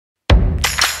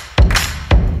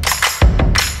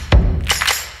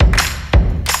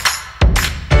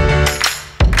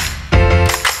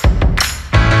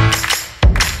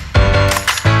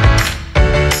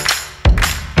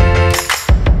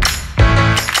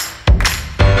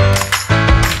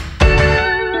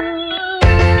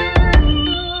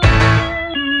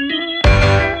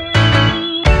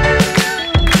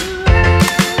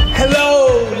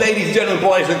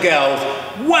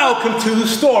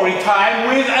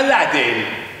Aladin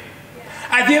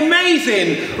at the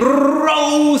amazing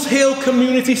Rose Hill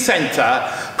Community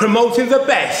Centre, promoting the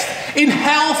best in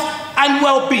health and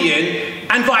well-being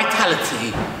and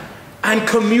vitality and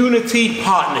community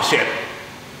partnership.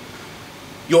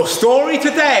 Your story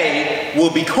today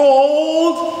will be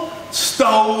called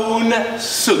Stone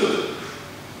Soup.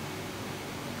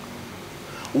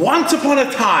 Once upon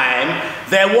a time,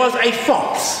 there was a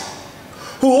fox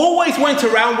who always went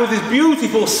around with his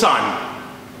beautiful son.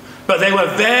 But they were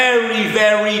very,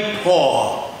 very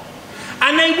poor.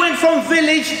 And they went from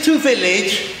village to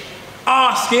village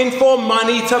asking for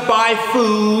money to buy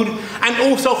food and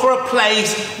also for a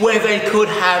place where they could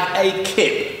have a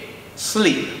kip,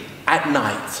 sleep at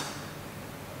night.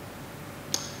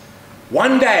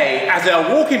 One day, as they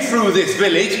were walking through this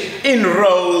village in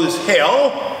Rose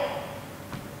Hill,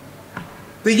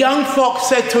 the young fox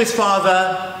said to his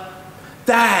father,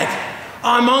 "Dad,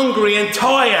 I'm hungry and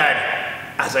tired."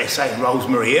 As they say in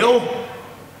Rosemary Hill,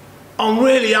 "I'm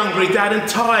really hungry, Dad, and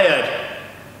tired."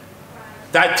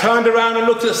 Dad turned around and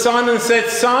looked at the son and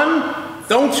said, "Son,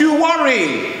 don't you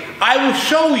worry. I will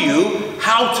show you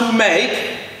how to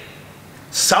make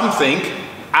something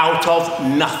out of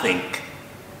nothing."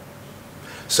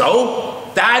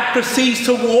 So Dad proceeds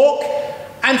to walk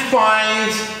and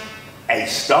finds a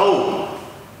stone.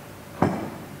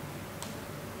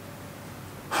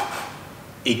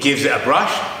 He gives it a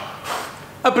brush,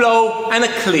 a blow and a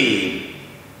clean.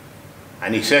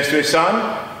 And he says to his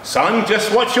son, "Son,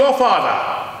 just watch your father."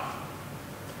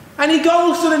 And he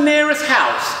goes to the nearest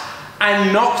house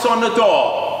and knocks on the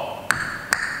door.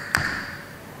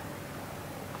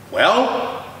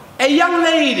 Well, a young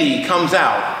lady comes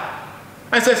out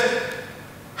and says,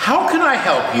 "How can I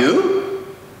help you?"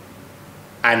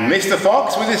 And Mr.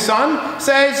 Fox with his son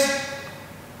says,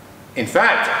 "In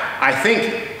fact, I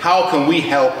think, how can we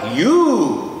help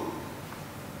you?"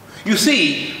 You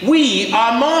see, we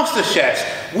are master chefs.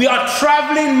 We are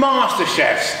traveling master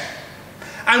chefs.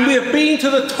 And we have been to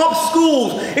the top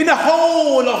schools in the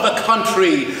whole of the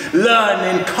country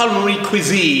learning culinary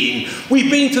cuisine. We've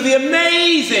been to the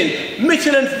amazing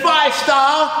Michelin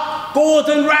 5-star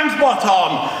Gordon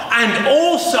Ramsbottom and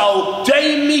also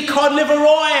Jamie Cod Liver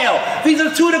Oil. These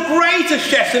are two of the greatest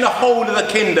chefs in the whole of the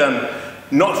kingdom.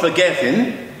 Not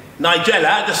forgetting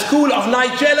Nigella, the School of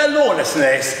Nigella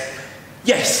Lawlessness.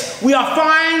 Yes, we are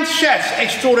fine chefs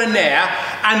extraordinaire,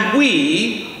 and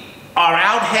we are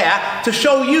out here to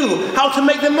show you how to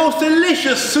make the most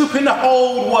delicious soup in the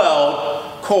whole world,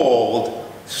 called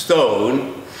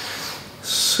Stone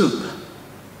Soup.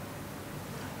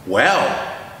 Well,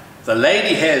 the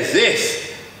lady hears this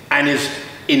and is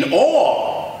in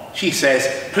awe. She says,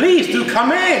 "Please do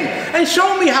come in and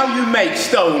show me how you make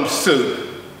stone soup."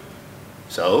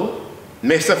 So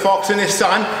Mr. Fox and his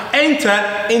son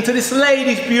enter into this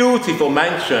lady's beautiful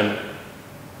mansion.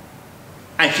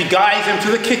 And she guides them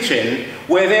to the kitchen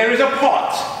where there is a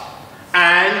pot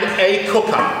and a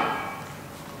cooker.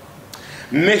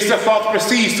 Mr. Fox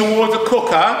proceeds towards the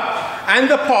cooker and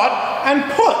the pot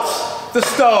and puts the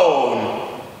stone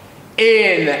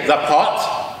in the pot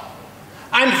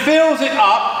and fills it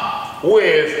up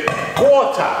with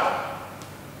water.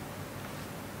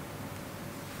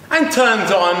 And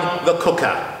turns on the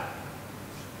cooker.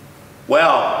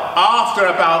 Well, after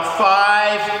about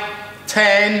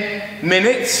 5–10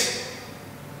 minutes,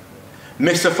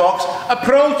 Mr. Fox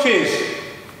approaches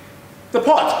the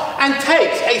pot and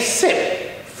takes a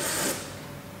sip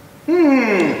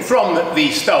from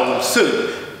the stone soup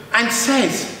and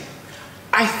says,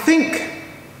 "I think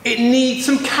it needs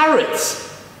some carrots."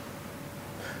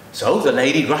 So the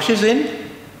lady rushes in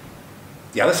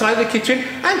the other side of the kitchen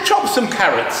and chops some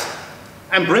carrots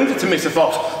and brings it to Mr.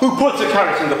 Fox, who puts the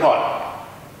carrots in the pot.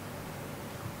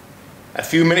 A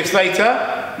few minutes later,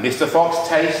 Mr. Fox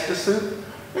tastes the soup.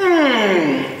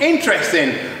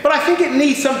 Interesting, but I think it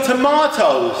needs some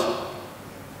tomatoes.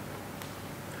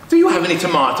 "Do you have any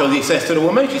tomatoes?" he says to the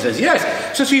woman. She says, "Yes."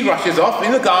 So she rushes off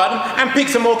in the garden and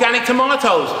picks some organic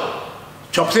tomatoes,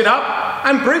 chops it up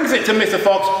and brings it to Mr.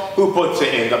 Fox, who puts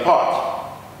it in the pot.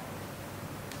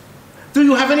 "Do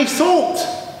you have any salt?"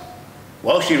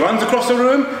 Well, she runs across the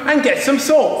room and gets some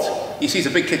salt. You see, it's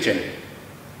a big kitchen.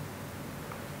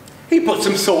 He puts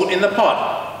some salt in the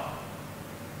pot.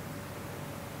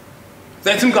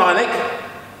 Then some garlic.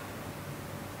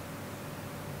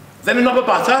 Then a knob of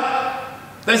butter.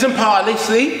 Then some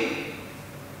parsley.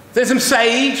 Then some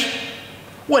sage.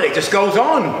 Well, it just goes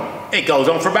on. It goes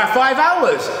on for about 5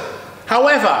 hours.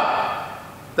 However,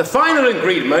 the final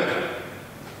ingredient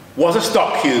was a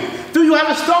stock cube. "Do you have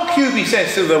a stock cube?" he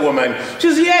says to the woman. She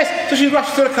says, "Yes." So she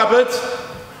rushes to the cupboard,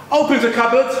 opens the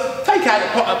cupboard, take out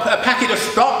a packet of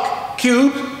stock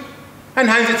cubes and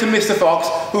hands it to Mr. Fox,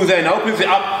 who then opens it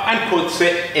up and puts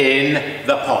it in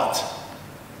the pot.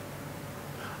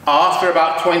 After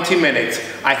about 20 minutes,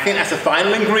 I think that's the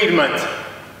final ingredient,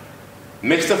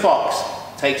 Mr. Fox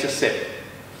takes a sip.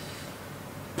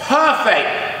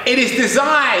 Perfect! It is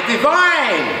divine!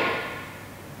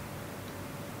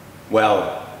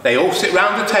 Well, they all sit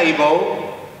round the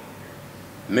table,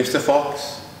 Mr.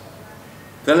 Fox,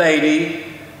 the lady,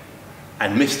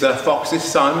 and Mr. Fox's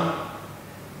son,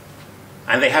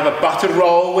 and they have a buttered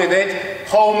roll with it,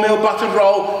 wholemeal buttered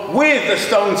roll with the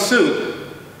stone soup.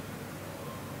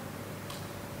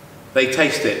 They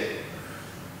taste it.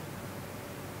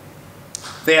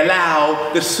 They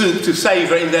allow the soup to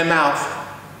savour in their mouth.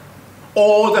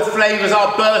 All the flavours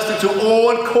are burst into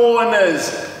all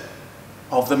corners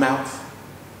of the mouth.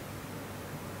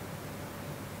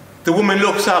 The woman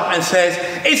looks up and says,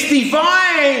 "It's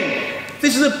divine!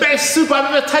 This is the best soup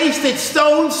I've ever tasted,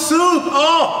 stone soup!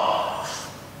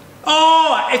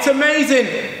 Oh, it's amazing!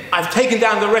 I've taken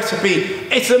down the recipe,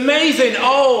 it's amazing,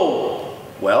 oh!"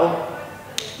 Well,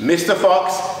 Mr.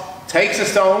 Fox takes a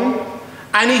stone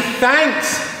and he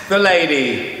thanks the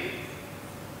lady.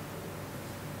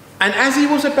 And as he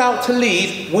was about to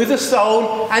leave with the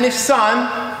stone and his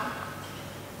son,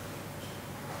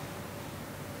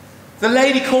 the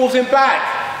lady calls him back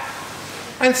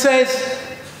and says,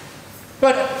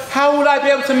 "But how will I be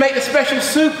able to make the special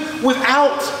soup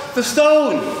without the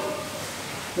stone?"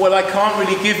 "Well, I can't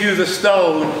really give you the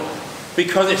stone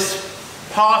because it's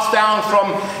passed down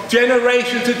from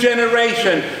generation to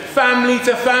generation, family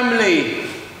to family."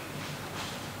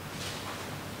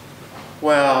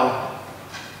 "Well,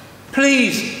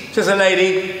 please," says the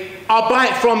lady, "I'll buy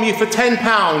it from you for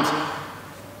 £10.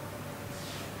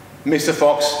 Mr.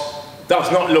 Fox does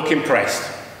not look impressed.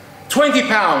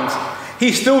 £20,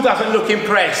 he still doesn't look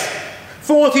impressed.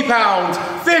 £40,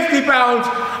 £50,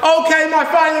 okay, my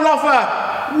final offer,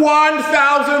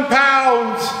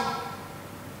 £1,000.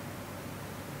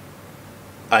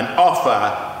 An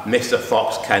offer Mr.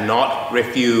 Fox cannot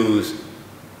refuse.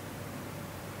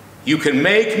 "You can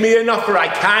make me an offer I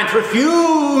can't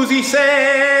refuse," he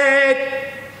said.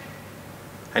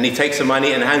 And he takes the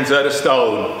money and hands her the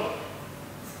stone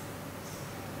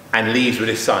and leaves with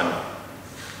his son.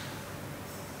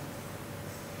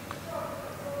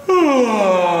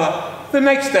 The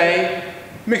next day,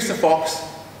 Mr. Fox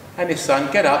and his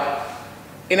son get up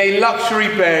in a luxury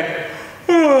bed.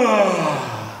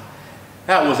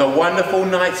 That was a wonderful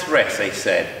night's rest, they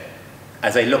said,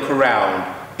 as they look around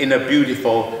in a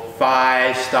beautiful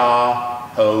 5-star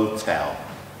hotel.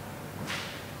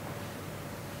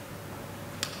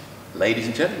 Ladies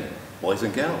and gentlemen, boys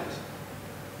and girls,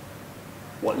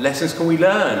 what lessons can we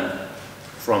learn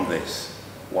from this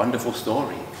wonderful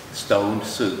story, Stone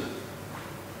Soup?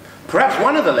 Perhaps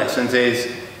one of the lessons is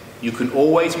you can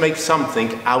always make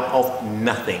something out of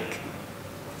nothing.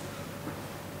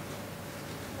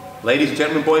 Ladies and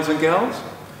gentlemen, boys and girls,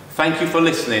 thank you for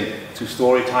listening to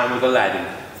Storytime with Aladin.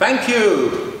 Thank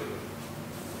you.